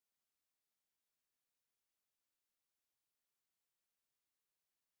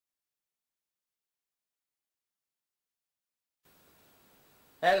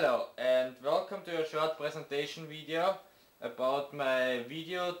Hello and welcome to a short presentation video about my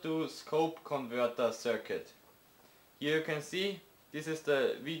video to scope converter circuit. Here you can see this is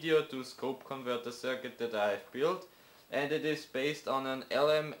the video to scope converter circuit that I have built, and it is based on an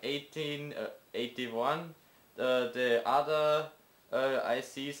LM1881. The other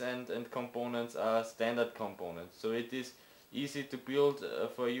ICs and components are standard components, so it is easy to build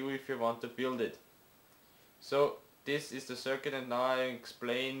for you if you want to build it. So this is the circuit, and now I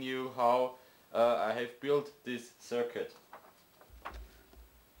explain you how I have built this circuit.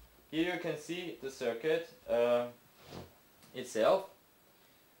 Here you can see the circuit itself.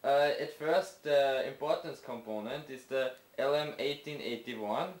 At first, the importance component is the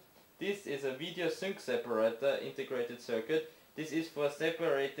LM1881. This is a video sync separator integrated circuit. This is for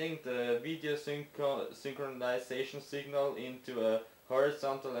separating the video synchronization signal into a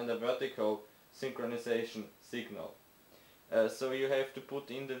horizontal and a vertical synchronization signal. So you have to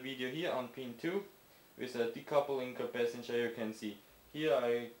put in the video here on pin 2 with a decoupling capacitor. You can see here,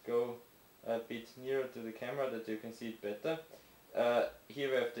 I go a bit nearer to the camera that you can see it better. Here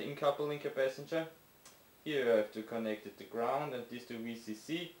we have the incoupling capacitor. Here you have to connect it to ground and this to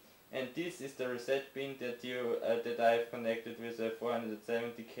VCC, and this is the reset pin that I have connected with a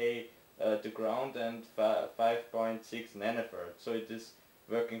 470K to ground and 5.6 nanofarad. So it is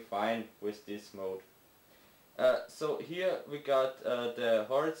working fine with this mode. So here we got the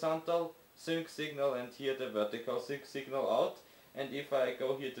horizontal sync signal and here the vertical sync signal out. And if I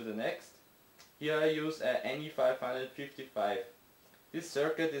go here to the next, here I use a NE555. This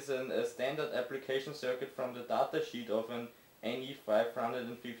circuit is a standard application circuit from the data sheet of an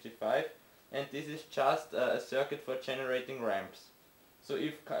NE555, and this is just a circuit for generating ramps. So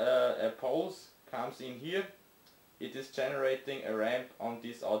if a pulse comes in here, it is generating a ramp on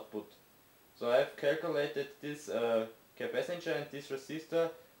this output. So I have calculated this capacitor and this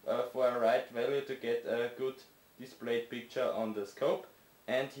resistor for a right value to get a good displayed picture on the scope,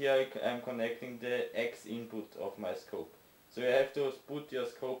 and here I am connecting the X input of my scope. So you have to put your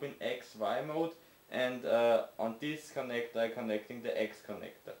scope in XY mode, and on this connector I am connecting the X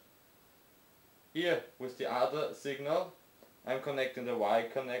connector. Here with the other signal I am connecting the Y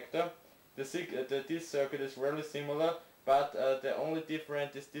connector. This circuit is really similar, but the only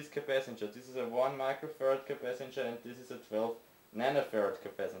difference is this capacitor. This is a 1 microfarad capacitor and this is a 12 nanofarad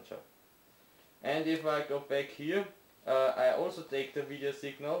capacitor. And if I go back here, I also take the video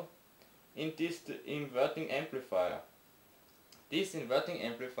signal in this inverting amplifier. This inverting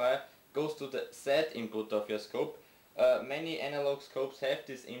amplifier goes to the Z input of your scope. Many analog scopes have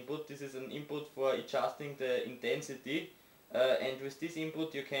this input. This is an input for adjusting the intensity, and with this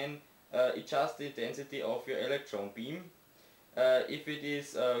input you can adjust the intensity of your electron beam. If it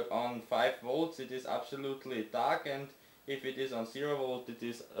is on 5 volts it is absolutely dark, and if it is on 0 volt it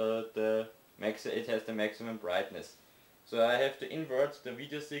is it has the maximum brightness. So I have to invert the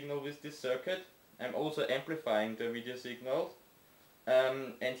video signal with this circuit. I'm also amplifying the video signal,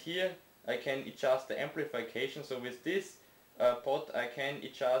 and here I can adjust the amplification. So with this pot I can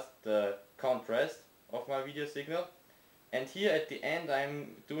adjust the contrast of my video signal. And here at the end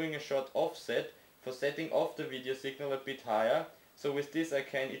I'm doing a short offset for setting off the video signal a bit higher. So with this I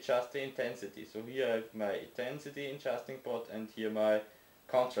can adjust the intensity. So here I have my intensity adjusting pot and here my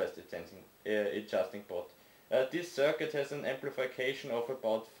contrast adjusting pot. This circuit has an amplification of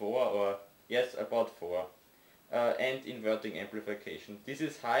about 4, and inverting amplification. This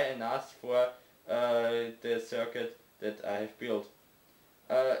is high enough for the circuit that I have built.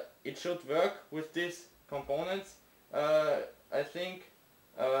 It should work with these components. I think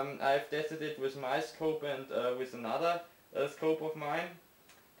I've tested it with my scope and with another scope of mine,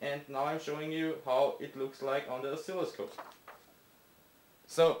 and now I'm showing you how it looks like on the oscilloscope.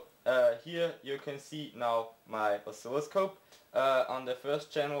 So here you can see now my oscilloscope. On the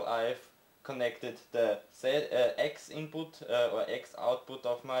first channel I've connected the X input or X output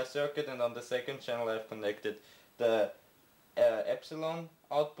of my circuit, and on the second channel I've connected the epsilon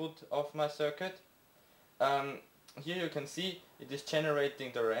output of my circuit. Here you can see it is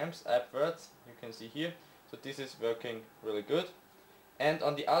generating the ramps upwards, you can see here, so this is working really good. And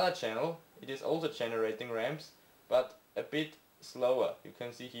on the other channel it is also generating ramps, but a bit slower, you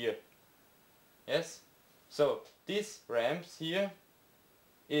can see here. Yes? So these ramps here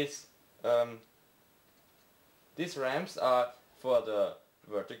these ramps are for the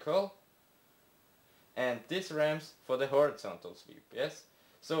vertical and these ramps for the horizontal sweep. Yes?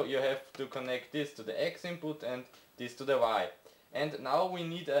 So you have to connect this to the X input and this to the Y. And now we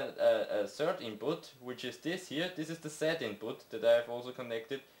need a third input, which is this here. This is the Z input that I have also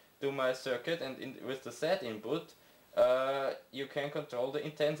connected to my circuit, and with the Z input you can control the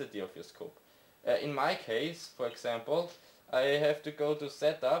intensity of your scope. In my case, for example, I have to go to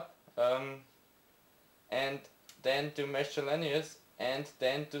setup and then to miscellaneous and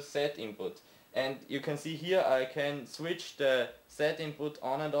then to set input. And you can see here I can switch the set input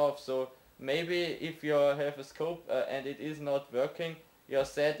on and off. So maybe if you have a scope and it is not working, your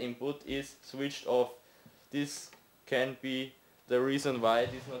set input is switched off. This can be the reason why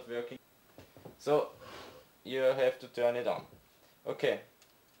it is not working. So you have to turn it on. Okay,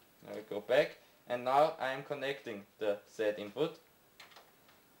 now we go back and now I am connecting the set input.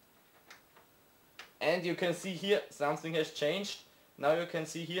 And you can see here something has changed. Now you can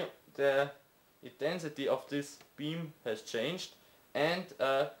see here the intensity of this beam has changed and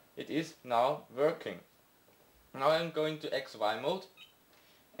it is now working. Now I'm going to XY mode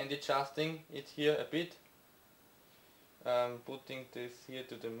and adjusting it here a bit. Putting this here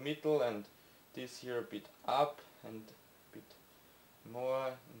to the middle and this here a bit up and a bit more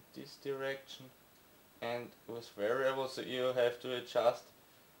in this direction. And with variables, so you have to adjust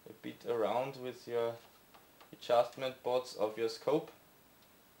a bit around with your adjustment pods of your scope.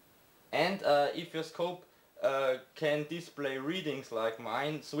 And if your scope can display readings like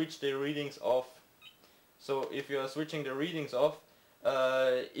mine, switch the readings off. So if you are switching the readings off,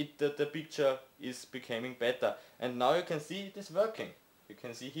 the picture is becoming better. And now you can see it is working. You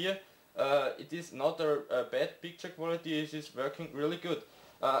can see here it is not a bad picture quality, it is working really good.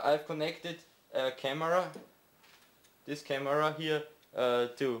 I've connected a camera, this camera here,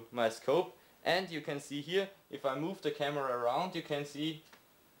 to my scope, and you can see here, if I move the camera around, you can see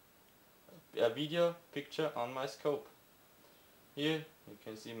a video picture on my scope. Here you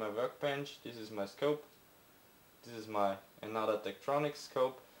can see my workbench, this is my scope, this is my another Tektronix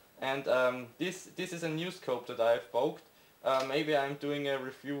scope, and this is a new scope that I've bought. Maybe I'm doing a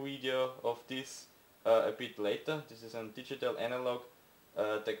review video of this a bit later. This is a digital analog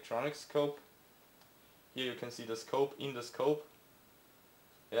Tektronix scope. Here you can see the scope in the scope.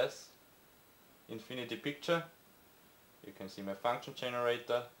 Yes, infinity picture. You can see my function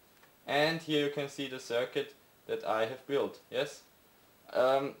generator, and here you can see the circuit that I have built. Yes,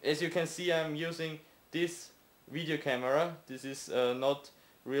 as you can see, I'm using this video camera. This is not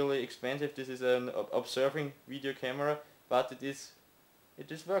really expensive. This is an observing video camera, but it is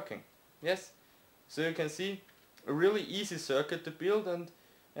working. Yes, so you can see a really easy circuit to build, and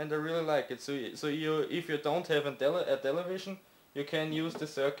I really like it. So if you don't have a television, you can use the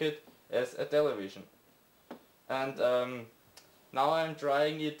circuit as a television. And now I'm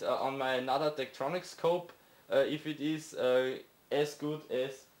trying it on my another Tektronix scope, if it is as good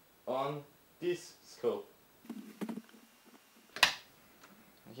as on this scope.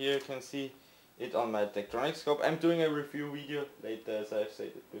 Here you can see it on my Tektronix scope. I'm doing a review video later, as I've said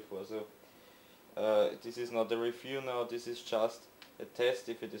it before. So this is not a review now, this is just a test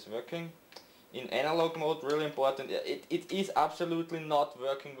if it is working. In analog mode, really important, it is absolutely not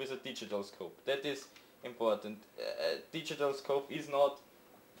working with a digital scope. That is important. Digital scope is not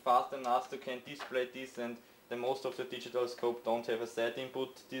fast enough to can display this, and the most of the digital scope don't have a set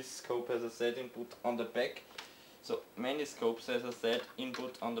input. This scope has a set input on the back. So many scopes has a set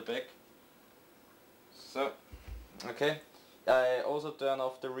input on the back. So, okay. I also turn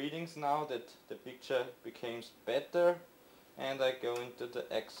off the readings now that the picture becomes better, and I go into the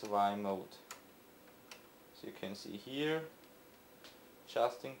XY mode. So you can see here,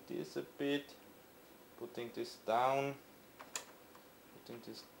 adjusting this a bit, putting this down, putting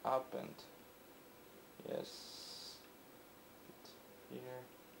this up, and yes, bit here.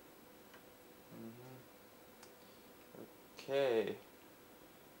 Okay,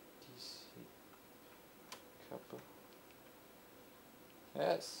 this couple.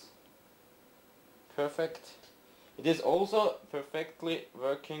 Yes, perfect. It is also perfectly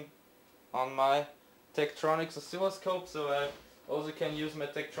working on my Tektronix oscilloscope, so I also can use my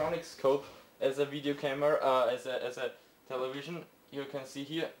Tektronix scope as a video camera, as a television. You can see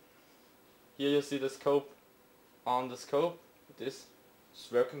here. Here you see the scope on the scope. It's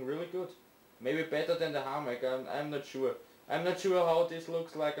working really good. Maybe better than the Harmec. I'm not sure. I'm not sure how this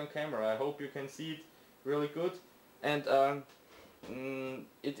looks like on camera. I hope you can see it really good. And now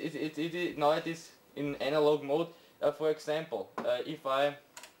it is in analog mode. For example, if I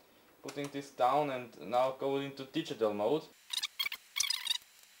putting this down and now go into digital mode.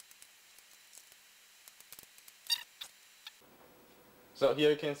 So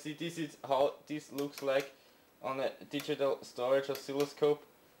here you can see this is how this looks like on a digital storage oscilloscope.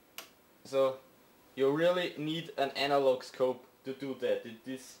 So you really need an analog scope to do that. It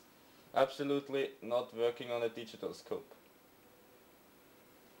is absolutely not working on a digital scope.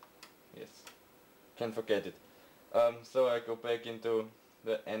 Yes, can forget it. So I go back into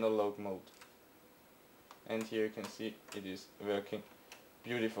the analog mode, and here you can see it is working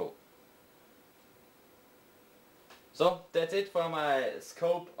beautiful. So that's it for my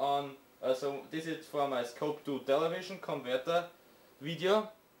scope on, so this is for my scope to television converter video.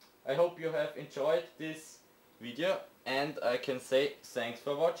 I hope you have enjoyed this video, and I can say thanks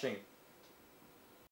for watching.